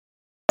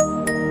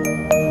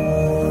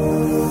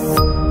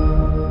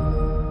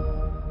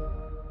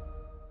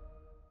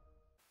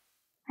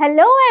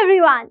Hello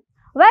everyone,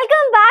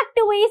 welcome back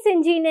to ACE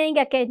Engineering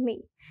Academy.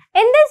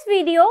 In this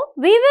video,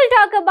 we will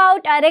talk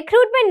about a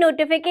recruitment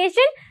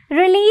notification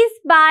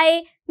released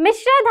by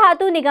Mishra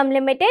Dhatu Nigam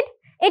Limited.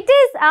 It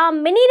is a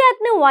Mini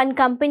Ratna 1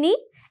 company.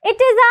 It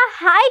is a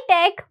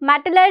high-tech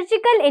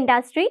metallurgical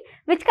industry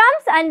which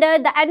comes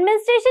under the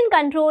administration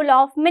control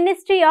of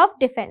Ministry of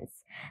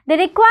Defence. They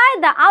require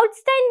the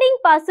outstanding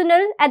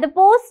personnel at the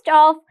post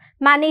of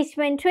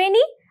Management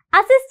Trainee,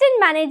 Assistant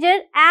Manager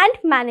and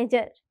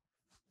Manager.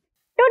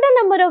 Total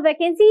number of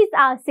vacancies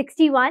are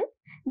 61.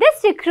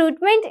 This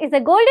recruitment is a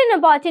golden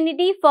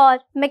opportunity for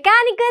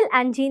mechanical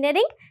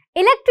engineering,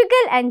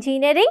 electrical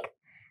engineering,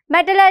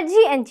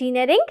 metallurgy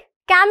engineering,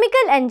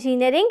 chemical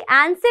engineering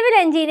and civil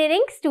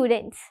engineering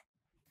students.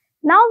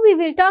 Now we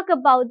will talk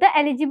about the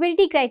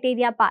eligibility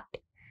criteria part.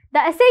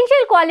 The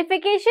essential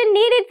qualification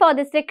needed for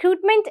this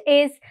recruitment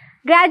is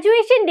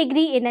graduation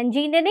degree in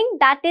engineering,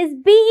 that is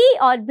BE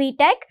or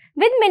B.Tech,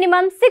 with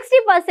minimum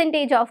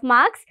 60% of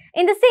marks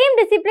in the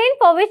same discipline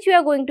for which you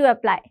are going to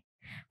apply.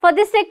 For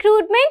this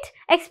recruitment,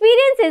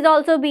 experience is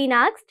also being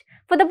asked.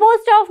 For the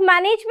post of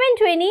management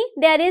trainee,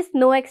 there is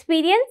no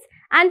experience,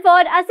 and for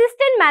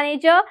assistant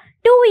manager,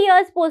 2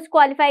 years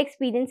post-qualified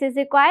experience is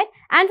required,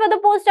 and for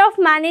the post of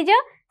manager,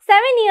 7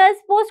 years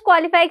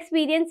post-qualified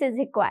experience is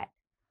required.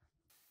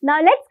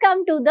 Now let's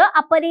come to the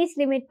upper age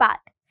limit part.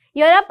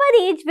 Your upper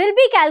age will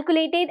be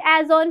calculated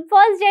as on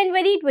 1st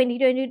January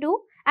 2022,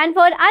 and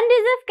for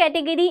unreserved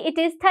category it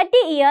is 30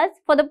 years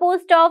for the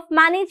post of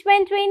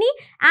management trainee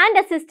and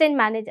assistant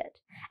manager.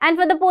 And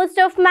for the post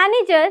of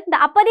manager,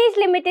 the upper age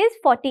limit is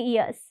 40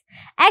 years.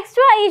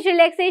 Extra age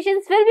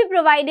relaxations will be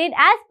provided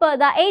as per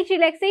the age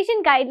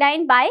relaxation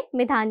guideline by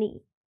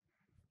MIDHANI.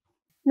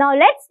 Now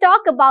let's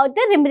talk about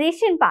the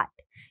remuneration part.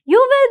 You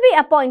will be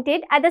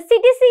appointed at the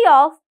CTC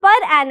of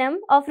per annum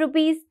of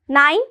Rs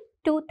 9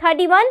 to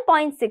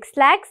 31.6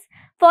 lakhs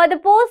for the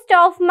post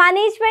of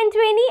management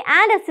trainee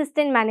and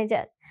assistant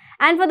manager.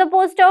 And for the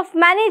post of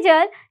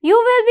manager, you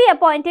will be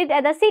appointed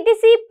at the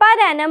CTC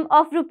per annum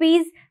of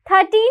Rs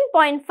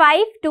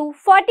 13.5 to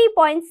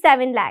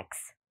 40.7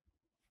 lakhs.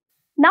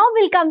 Now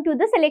we'll come to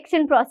the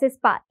selection process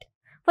part.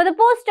 For the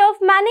post of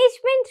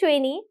management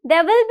trainee,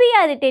 there will be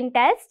a written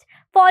test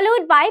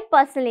followed by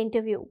personal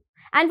interview.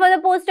 And for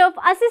the post of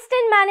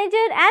assistant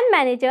manager and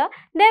manager,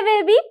 there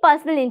will be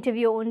personal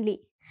interview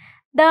only.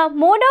 The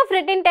mode of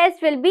written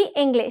test will be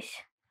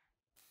English.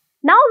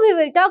 Now we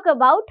will talk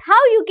about how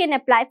you can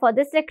apply for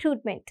this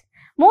recruitment.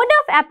 Mode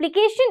of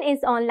application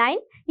is online.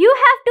 You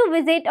have to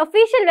visit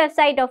official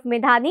website of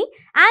MIDHANI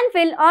and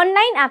fill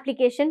online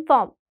application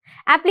form.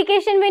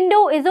 Application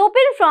window is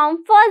open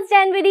from 1st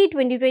January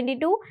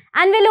 2022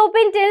 and will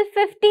open till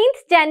 15th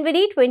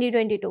January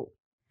 2022.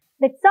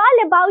 That's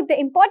all about the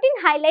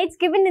important highlights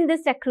given in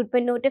this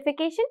recruitment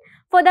notification.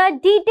 For the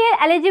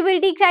detailed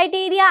eligibility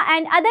criteria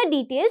and other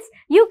details,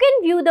 you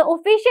can view the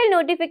official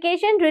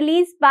notification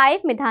released by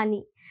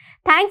MIDHANI.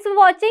 Thanks for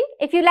watching.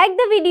 If you like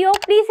the video,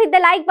 please hit the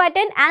like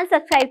button and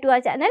subscribe to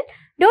our channel.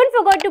 Don't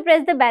forget to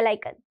press the bell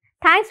icon.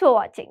 Thanks for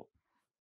watching.